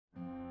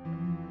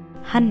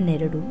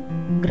12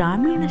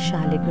 ಗ್ರಾಮೀಣ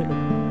ಶಾಲೆಗಳು,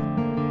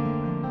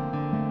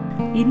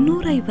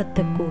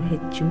 250ಕ್ಕೂ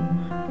ಹೆಚ್ಚು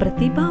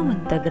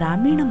ಪ್ರತಿಭಾವಂತ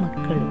ಗ್ರಾಮೀಣ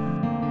ಮಕ್ಕಳು.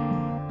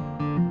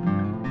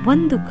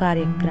 ಒಂದು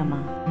ಕಾರ್ಯಕ್ರಮ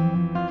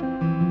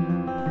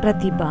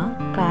ಪ್ರತಿಭಾ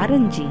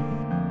ಕಾರಂಜಿ.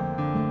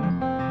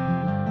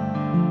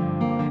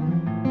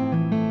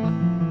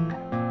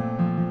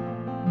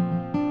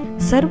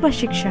 ಸರ್ವ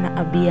ಶಿಕ್ಷಣ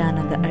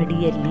ಅಭಿಯಾನದ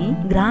ಅಡಿಯಲ್ಲಿ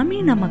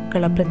ಗ್ರಾಮೀಣ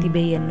ಮಕ್ಕಳ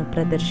ಪ್ರತಿಭೆಯನ್ನು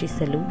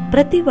ಪ್ರದರ್ಶಿಸಲು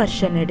ಪ್ರತಿ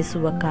ವರ್ಷ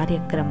ನಡೆಸುವ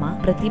ಕಾರ್ಯಕ್ರಮ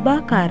ಪ್ರತಿಭಾ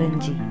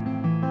ಕಾರಂಜಿ.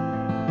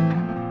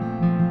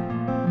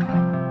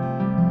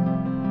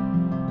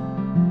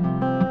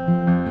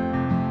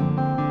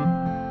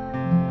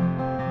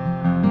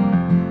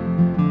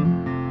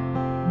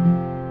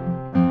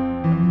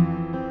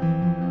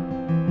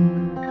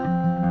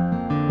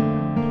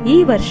 ಈ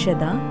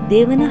ವರ್ಷದ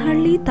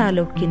ದೇವನಹಳ್ಳಿ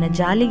ತಾಲೂಕಿನ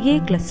ಜಾಲಿಗೆ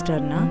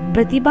ಕ್ಲಸ್ಟರ್ನ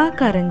ಪ್ರತಿಭಾ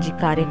ಕಾರಂಜಿ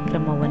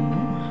ಕಾರ್ಯಕ್ರಮವನ್ನು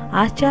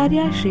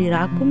ಆಚಾರ್ಯ ಶ್ರೀ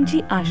ರಾಕುಂಜಿ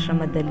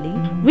ಆಶ್ರಮದಲ್ಲಿ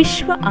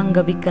ವಿಶ್ವ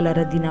ಅಂಗವಿಕಲರ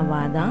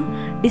ದಿನವಾದ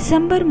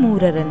ಡಿಸೆಂಬರ್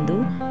 3ರಂದು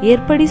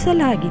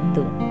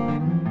ಏರ್ಪಡಿಸಲಾಗಿತ್ತು.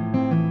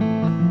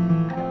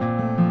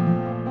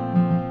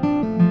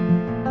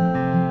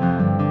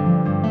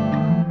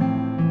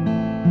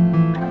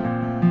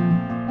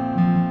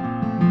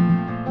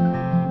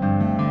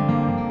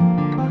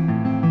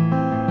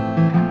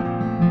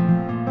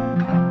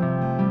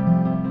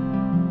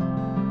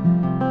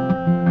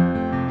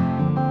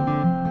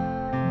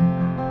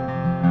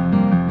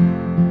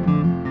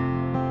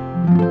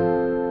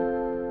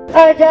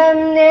 अजं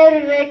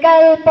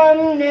निर्विकल्पं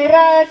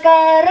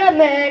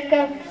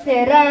निराकारमेकं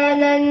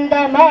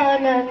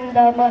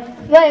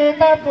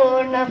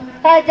निरानन्दमानन्दमद्वैतपूर्णम्.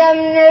 अजं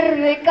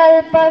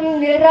निर्विकल्पं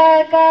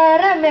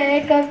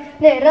निराकारमेकं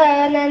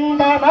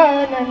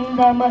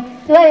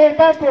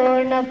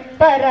निरानन्दमानन्दमद्वैतपूर्णं.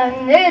 परं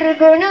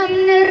निर्गुणं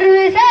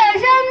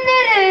निर्विशेषं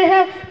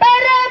निरीहं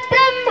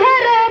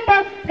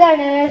परब्रह्मरूपं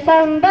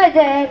गणेशं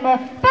भजेम.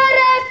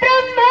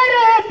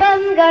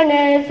 परब्रह्मरूपं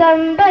गणेशं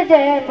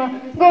भजेम.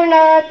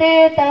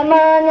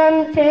 गुणातीतमानं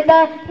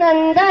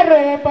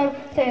चिदानन्दरूपं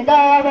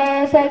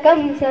चिदावासकं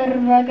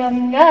सर्वगं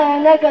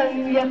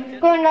ज्ञानगम्यं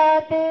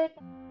गुणातीत.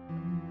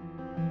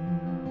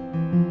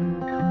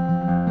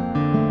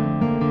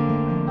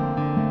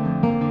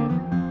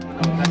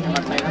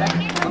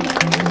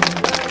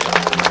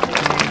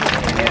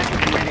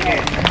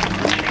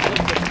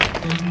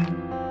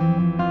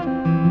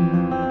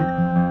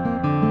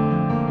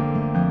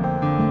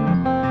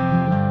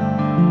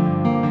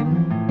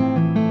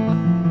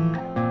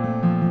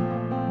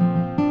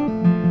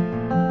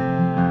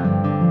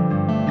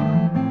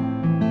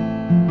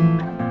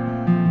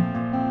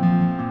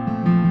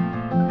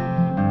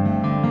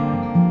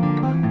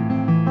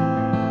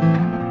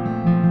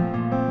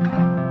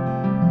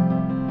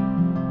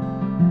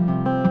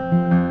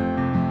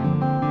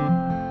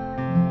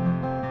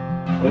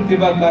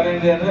 ಪ್ರತಿಭಾ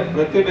ಕಾರಂಜಿ ಅಂದ್ರೆ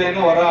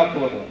ಪ್ರತಿಭೆಯನ್ನು ಹೊರ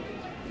ಹಾಕುವುದು.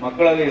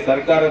 ಮಕ್ಕಳಲ್ಲಿ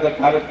ಸರ್ಕಾರದ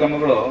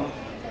ಕಾರ್ಯಕ್ರಮಗಳು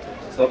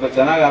ಸ್ವಲ್ಪ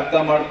ಚೆನ್ನಾಗಿ ಅರ್ಥ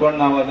ಮಾಡ್ಕೊಂಡು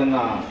ನಾವು ಅದನ್ನ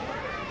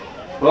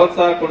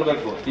ಪ್ರೋತ್ಸಾಹ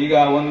ಕೊಡ್ಬೇಕು. ಈಗ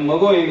ಒಂದು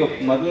ಮಗು ಈಗ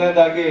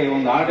ಮೊದಲನೇದಾಗಿ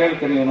ಒಂದು ಹಾಡು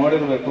ಹೇಳ್ತೀನಿ, ನೀವು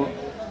ನೋಡಿರ್ಬೇಕು.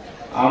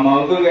 ಆ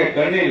ಮಗುಗೆ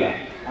ಕಣ್ಣಿಲ್ಲ,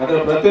 ಅದರ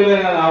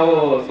ಪ್ರತಿಭೆನ ನಾವು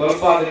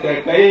ಸ್ವಲ್ಪ ಅದಕ್ಕೆ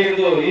ಕೈ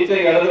ಹಿಡಿದು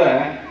ಈಚೆಗೆ ಎಳೆದ್ರೆ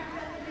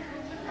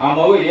ಆ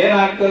ಮಗು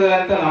ಏನಾಗ್ತದೆ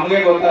ಅಂತ ನಮ್ಗೆ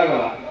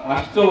ಗೊತ್ತಾಗಲ್ಲ,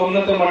 ಅಷ್ಟು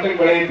ಉನ್ನತ ಮಟ್ಟಕ್ಕೆ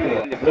ಬೆಳೆಯುತ್ತದೆ.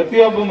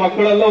 ಪ್ರತಿಯೊಬ್ಬ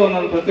ಮಕ್ಕಳಲ್ಲೂ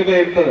ಒಂದೊಂದು ಪ್ರತಿಭೆ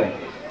ಇರ್ತದೆ.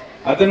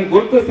 ಅದನ್ನ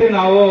ಗುರುತಿಸಿ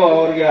ನಾವು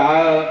ಅವ್ರಿಗೆ ಆ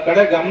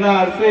ಕಡೆ ಗಮನ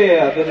ಹರಿಸಿ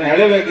ಅದನ್ನ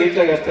ಎಳೆಬೇಕು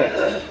ಈಚೆಗಷ್ಟೇ.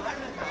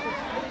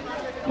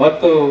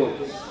 ಮತ್ತು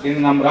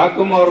ಇನ್ನು ನಮ್ಮ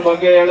ರಾಕುಮ್ ಅವ್ರ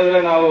ಬಗ್ಗೆ ಹೇಳಿದ್ರೆ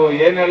ನಾವು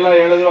ಏನೆಲ್ಲ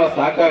ಹೇಳಿದ್ರು ಅದು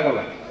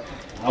ಸಾಕಾಗಲ್ಲ.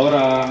 ಅವರ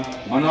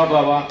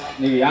ಮನೋಭಾವ,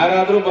 ನೀವು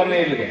ಯಾರಾದ್ರೂ ಬನ್ನಿ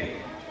ಇಲ್ಲಿಗೆ,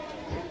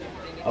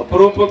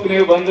 ಅಪರೂಪಕ್ಕೆ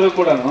ನೀವು ಬಂದ್ರು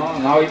ಕೂಡ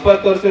ನಾವು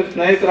 20 ವರ್ಷದ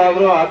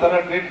ಸ್ನೇಹಿತರಾದ್ರೂ ಆ ತರ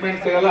ಟ್ರೀಟ್ಮೆಂಟ್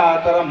ಸಿಗಲ್ಲ, ಆ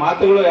ತರ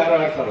ಮಾತುಗಳು ಯಾರು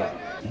ಆಡ್ಸಲ್ಲ.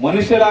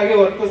 ಮನುಷ್ಯರಾಗಿ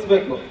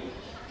ವರ್ತಿಸ್ಬೇಕು.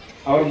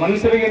 ಅವ್ರು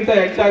ಮನುಷ್ಯರಿಗಿಂತ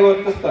ಹೆಚ್ಚಾಗಿ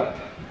ವರ್ತಿಸ್ತಾರೆ,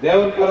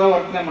 ದೇವ್ರ ತರ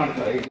ವರ್ತನೆ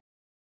ಮಾಡ್ತಾರೆ.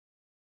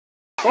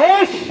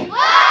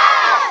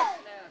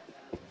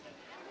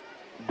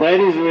 That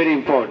is very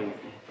important.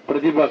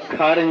 Prathibha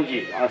Karanji,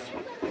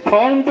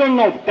 fountain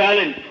of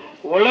talent.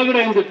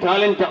 ಒಳಗಡೆಯಿಂದ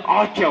ಟ್ಯಾಲೆಂಟ್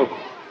ಆಚೆ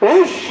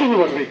ಓಷನ್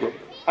ಬರಬೇಕು.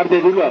 ಅರ್ಥ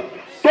ಇದಲ್ಲ.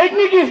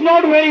 Technique is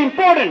not very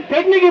important.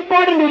 Technique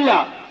important ಇಲ್ಲ,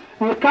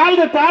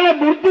 ಕಾಲದ ತಾಳ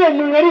ಬುದ್ಧಿ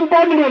ವೆರಿ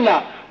ಇಂಪಾರ್ಟೆಂಟ್ ಇಲ್ಲ.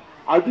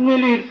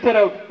 ಅದ್ಮೇಲೆ ಇರ್ತಾರ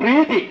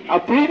ಪ್ರೀತಿ. ಆ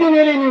ಪ್ರೀತಿ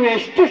ಮೇಲೆ ನೀವು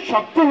ಎಷ್ಟು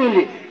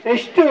ಶಕ್ತಿನಲ್ಲಿ,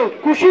 ಎಷ್ಟು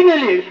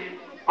ಖುಷಿನಲ್ಲಿ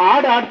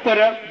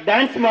ಆಡ್ತಾರೆ,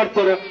 ಡ್ಯಾನ್ಸ್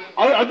ಮಾಡ್ತಾರೆ,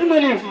 ಅದ್ರ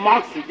ಮೇಲೆ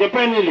ಮಾರ್ಕ್ಸ್.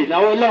 ಜಪಾನ್ ನಲ್ಲಿ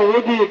ನಾವೆಲ್ಲ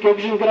ಓದಿ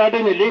ಕ್ಯೋಕುಶಿನ್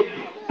ಕರಾಟೆನಲ್ಲಿ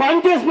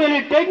ಪಂಚಸ್ ಮೇಲೆ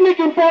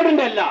ಟೆಕ್ನಿಕ್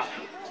ಇಂಪಾರ್ಟೆಂಟ್ ಅಲ್ಲ,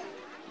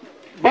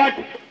 but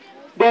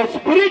the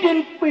spirit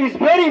is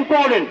very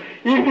important.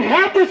 If you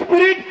have the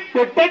spirit, the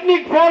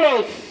technique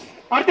follows.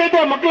 ಅರ್ಥ ಆಯ್ತಾ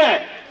ಮಕ್ಕಳೇ?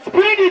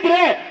 ಸ್ಪಿರಿಟ್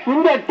ಇದ್ರೆ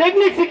ಮುಂದೆ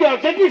ಟೆಕ್ನಿಕ್ಸ್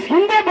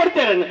ಹಿಂದೆ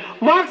ಬರ್ತಾರೆ,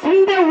 ಮಾರ್ಕ್ಸ್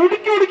ಹಿಂದೆ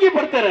ಹುಡುಕಿ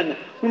ಬರ್ತಾರೆ.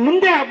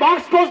 ಮುಂದೆ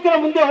ಮಾರ್ಕ್ಸ್ಗೋಸ್ಕರ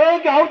ಮುಂದೆ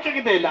ಹೋಗೋಕೆ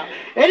ಅವಶ್ಯಕತೆ ಇಲ್ಲ.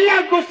 ಎಲ್ಲ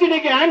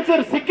ಕ್ವಶನ್ಗೆ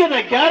answer ಸಿಕ್ಕದ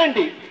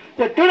guarantee.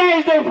 Today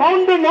is the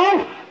fountain of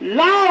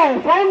love,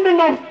 fountain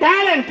of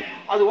talent.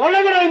 ಅದು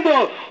ಒಳಗಡೆ ಒಂದು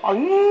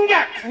ಹಂಗೆ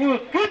ನೀವು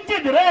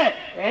ಕಿಚ್ಚಿದ್ರೆ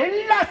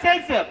ಎಲ್ಲ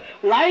cells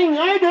lying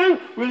idle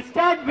will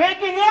start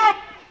waking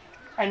up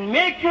and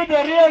make you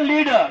the real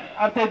leader.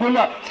 ಅರ್ಥ ಇದಲ್ಲ?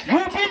 You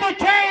be the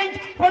change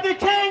for the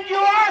change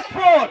you asked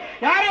for.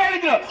 ಯಾರು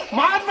ಹೇಳಿದ್ರು?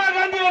 ಮಹಾತ್ಮ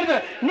ಗಾಂಧಿ ಹೇಳಿದ್ರು.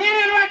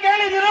 ನೀವಿಲ್ವಾ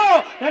ಕೇಳಿದ್ರು?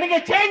 ನನಗೆ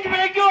ಚೇಂಜ್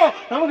ಬೇಕು,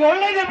 ನಮಗೆ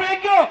ಒಳ್ಳೇದೇ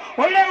ಬೇಕು,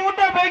 ಒಳ್ಳೆ ಊಟ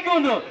ಬೇಕು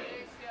ಅಂತ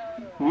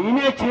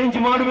ನೀನೇ ಚೇಂಜ್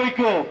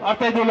ಮಾಡಬೇಕು.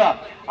 ಅರ್ಥ ಇದಲ್ಲ?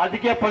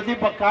 ಅದಕ್ಕೆ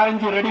ಪ್ರತಿಭಾ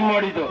ಕಾರಂಜಿ ರೆಡಿ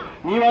ಮಾಡಿದ್ದು.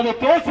 ನೀವು ಅದು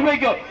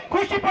ತೋರಿಸಬೇಕು,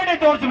 ಖುಷಿ ಪಡೆ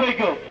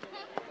ತೋರಿಸಬೇಕು.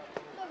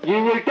 You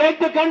will take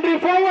the country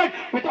forward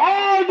with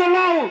all the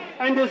love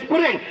and the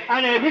spirit,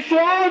 and I wish you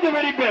all the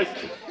very best.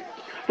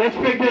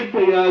 Respected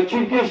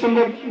Chief Guest on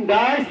the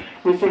dais,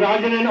 Mr.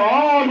 Rajan, and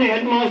all the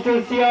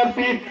headmasters, CRP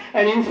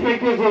and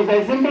inspectors who are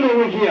assembled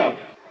over here.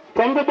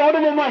 From the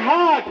bottom of my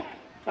heart,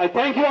 I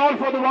thank you all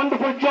for the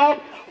wonderful job,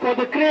 for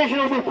the creation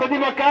of the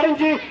Prathibha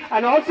Karanji,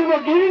 and also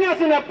for giving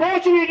us an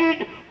opportunity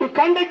to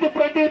conduct the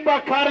Prathibha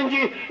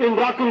Karanji in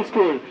Rakum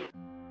School.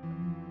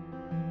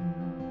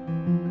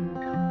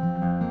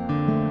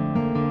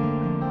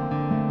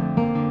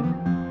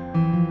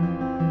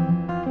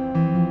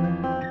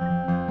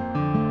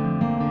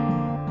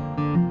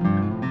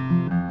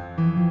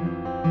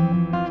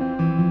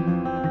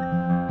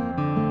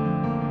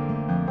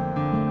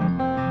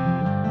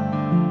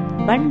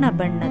 ಬಣ್ಣ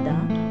ಬಣ್ಣದ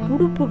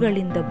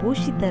ಉಡುಪುಗಳಿಂದ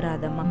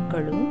ಭೂಷಿತರಾದ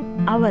ಮಕ್ಕಳು,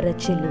 ಅವರ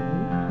ಚೆಲುವು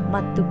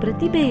ಮತ್ತು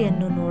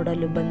ಪ್ರತಿಭೆಯನ್ನು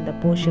ನೋಡಲು ಬಂದ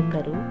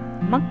ಪೋಷಕರು,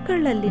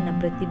 ಮಕ್ಕಳಲ್ಲಿನ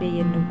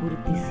ಪ್ರತಿಭೆಯನ್ನು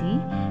ಗುರುತಿಸಿ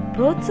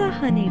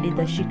ಪ್ರೋತ್ಸಾಹ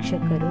ನೀಡಿದ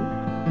ಶಿಕ್ಷಕರು,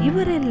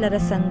 ಇವರೆಲ್ಲರ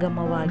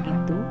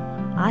ಸಂಗಮವಾಗಿದ್ದು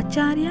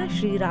ಆಚಾರ್ಯ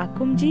ಶ್ರೀ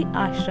ರಾಕುಂಜಿ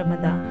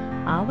ಆಶ್ರಮದ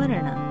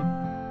ಆವರಣ.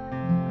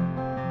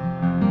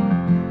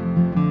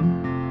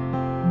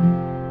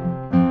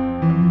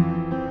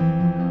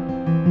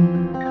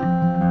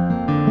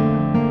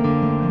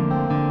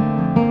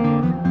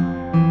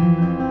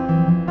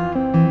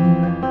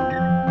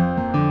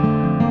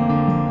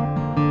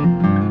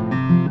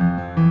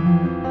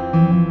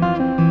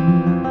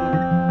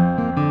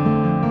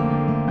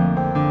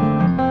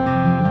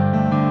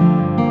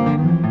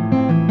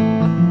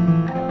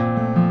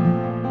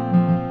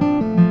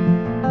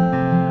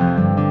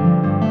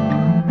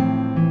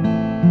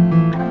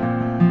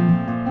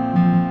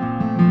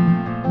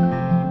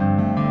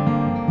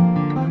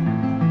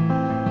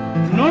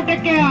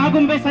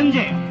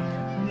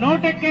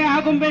 ನೋಟಕ್ಕೆ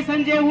ಆಗುಂಬೆ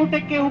ಸಂಜೆ,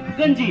 ಊಟಕ್ಕೆ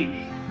ಉಪ್ಗಂಜಿ,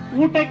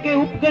 ಊಟಕ್ಕೆ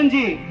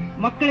ಉಪ್ಗಂಜಿ,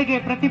 ಮಕ್ಕಳಿಗೆ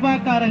ಪ್ರತಿಭಾ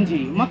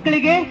ಕಾರಂಜಿ,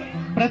 ಮಕ್ಕಳಿಗೆ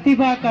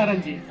ಪ್ರತಿಭಾ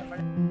ಕಾರಂಜಿ.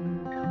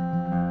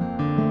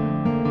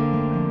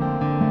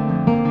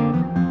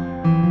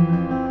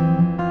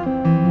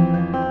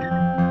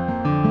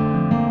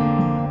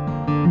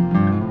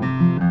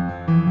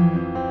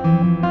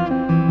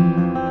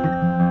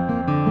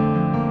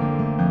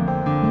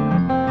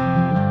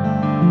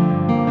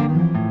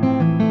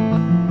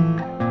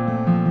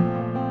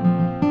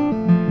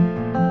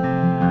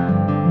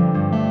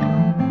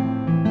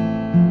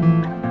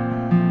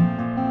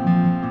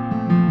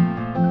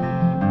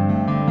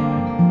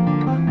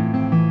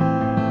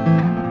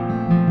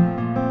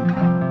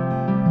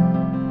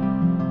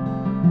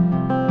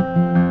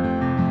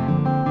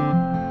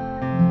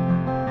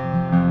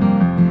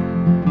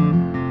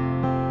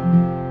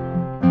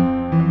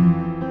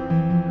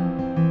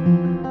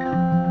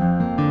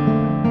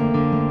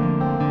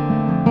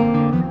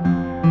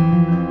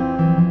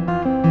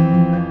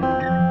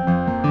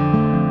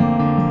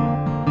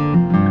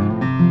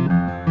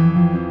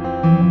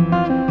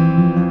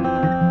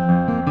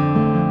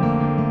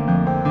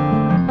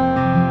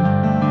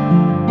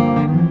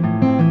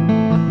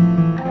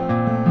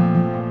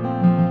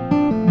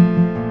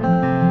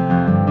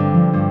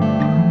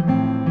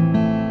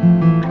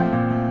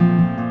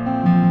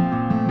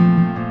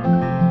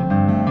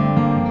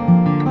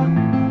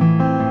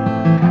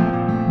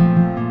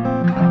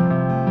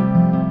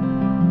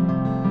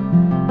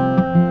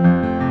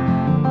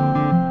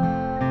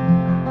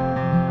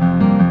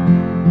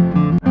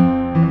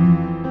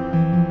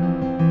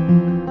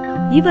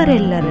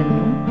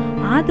 ಇವರೆಲ್ಲರನ್ನು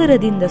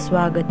ಆದರದಿಂದ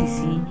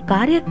ಸ್ವಾಗತಿಸಿ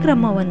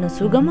ಕಾರ್ಯಕ್ರಮವನ್ನು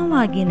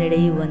ಸುಗಮವಾಗಿ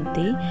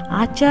ನಡೆಯುವಂತೆ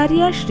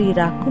ಆಚಾರ್ಯ ಶ್ರೀ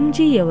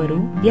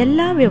ರಾಕುಂಜಿಯವರು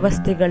ಎಲ್ಲಾ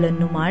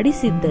ವ್ಯವಸ್ಥೆಗಳನ್ನು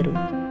ಮಾಡಿಸಿದ್ದರು.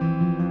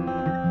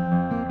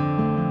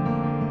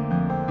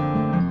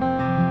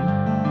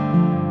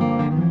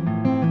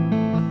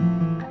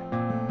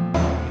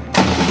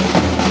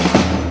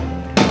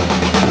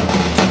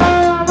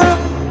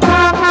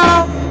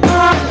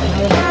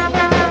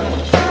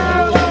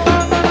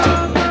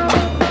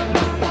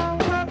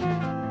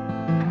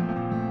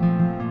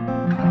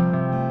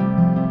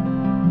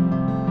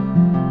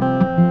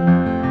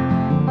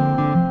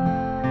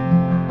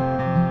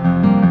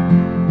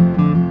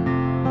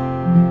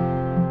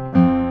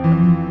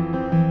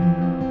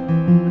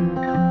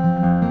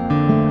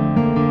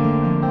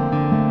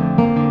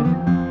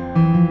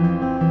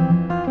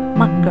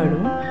 ಮಕ್ಕಳು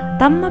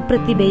ತಮ್ಮ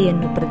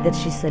ಪ್ರತಿಭೆಯನ್ನು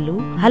ಪ್ರದರ್ಶಿಸಲು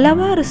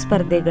ಹಲವಾರು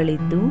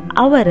ಸ್ಪರ್ಧೆಗಳಿದ್ದು,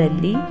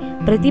 ಅವರಲ್ಲಿ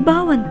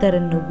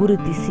ಪ್ರತಿಭಾವಂತರನ್ನು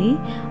ಗುರುತಿಸಿ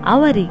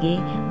ಅವರಿಗೆ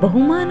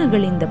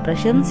ಬಹುಮಾನಗಳಿಂದ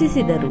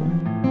ಪ್ರಶಂಸಿಸಿದರು.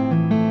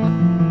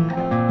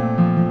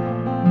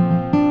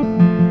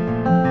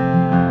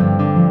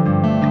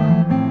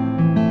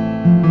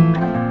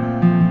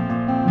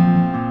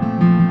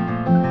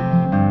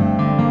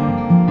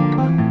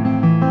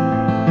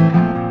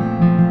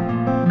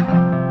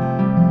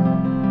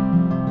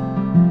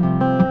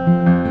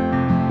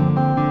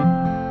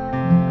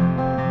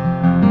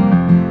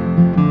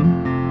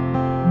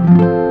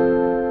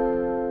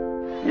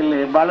 ಇಲ್ಲಿ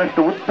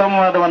ಬಹಳಷ್ಟು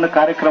ಉತ್ತಮವಾದ ಒಂದು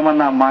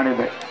ಕಾರ್ಯಕ್ರಮನ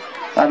ಮಾಡಿದೆ.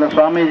 ಅದು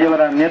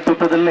ಸ್ವಾಮೀಜಿಯವರ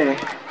ನೇತೃತ್ವದಲ್ಲಿ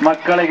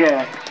ಮಕ್ಕಳಿಗೆ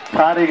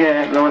ಸಾರಿಗೆ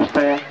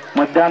ವ್ಯವಸ್ಥೆ,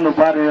 ಮಧ್ಯಾಹ್ನ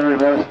ಉಪಹಾರ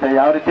ವ್ಯವಸ್ಥೆ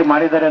ಯಾವ ರೀತಿ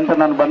ಮಾಡಿದ್ದಾರೆ ಅಂತ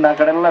ನಾನು ಬಂದ ಆ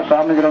ಕಡೆ ಎಲ್ಲ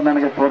ಸ್ವಾಮೀಜಿಗಳು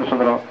ನನಗೆ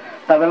ತೋರಿಸಿದ್ರು.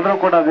 ತಾವೆಲ್ಲರೂ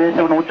ಕೂಡ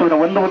ವೇಷವನ್ನು ಹುಚ್ಚುವ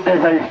ಒಂದು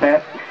ಉದ್ದೇಶ ಇಷ್ಟೇ,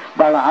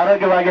 ಬಹಳ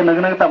ಆರೋಗ್ಯವಾಗಿ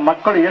ನಗುನಗ್ತಾ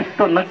ಮಕ್ಕಳು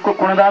ಎಷ್ಟು ನಕ್ಕು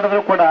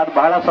ಕುಣಿದಾಡಿದ್ರು ಕೂಡ ಅದು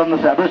ಬಹಳ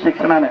ಸಂತೋಷ. ಅದು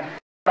ಶಿಕ್ಷಣನೇ.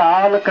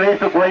 All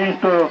Christ going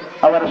to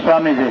our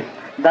Swamiji.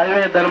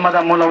 ದೈವೇ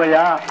ಧರ್ಮದ ಮೂಲವಯ್ಯ,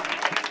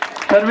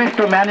 service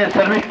to man is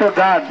service to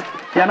god.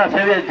 ಜನ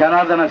ಸೇವೆ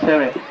ಜನಾರ್ದನ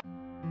ಸೇವೆ.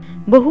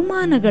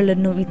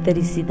 ಬಹುಮಾನಗಳನ್ನು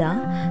ವಿತರಿಸಿದ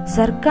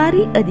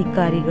ಸರ್ಕಾರಿ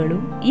ಅಧಿಕಾರಿಗಳು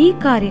ಈ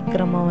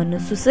ಕಾರ್ಯಕ್ರಮವನ್ನು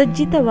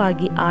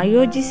ಸುಸಜ್ಜಿತವಾಗಿ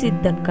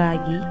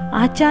ಆಯೋಜಿಸಿದ್ದಕ್ಕಾಗಿ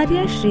ಆಚಾರ್ಯ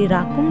ಶ್ರೀ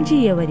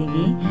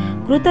ರಾಕುಂಜಿಯವರಿಗೆ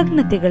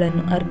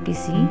ಕೃತಜ್ಞತೆಗಳನ್ನು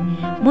ಅರ್ಪಿಸಿ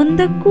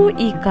ಮುಂದಕ್ಕೂ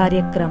ಈ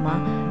ಕಾರ್ಯಕ್ರಮ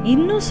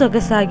ಇನ್ನೂ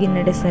ಸೊಗಸಾಗಿ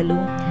ನಡೆಸಲು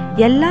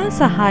ಎಲ್ಲ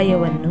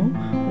ಸಹಾಯವನ್ನು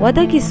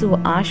ಒದಗಿಸುವ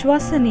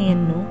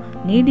ಆಶ್ವಾಸನೆಯನ್ನು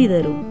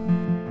ನೀಡಿದರು.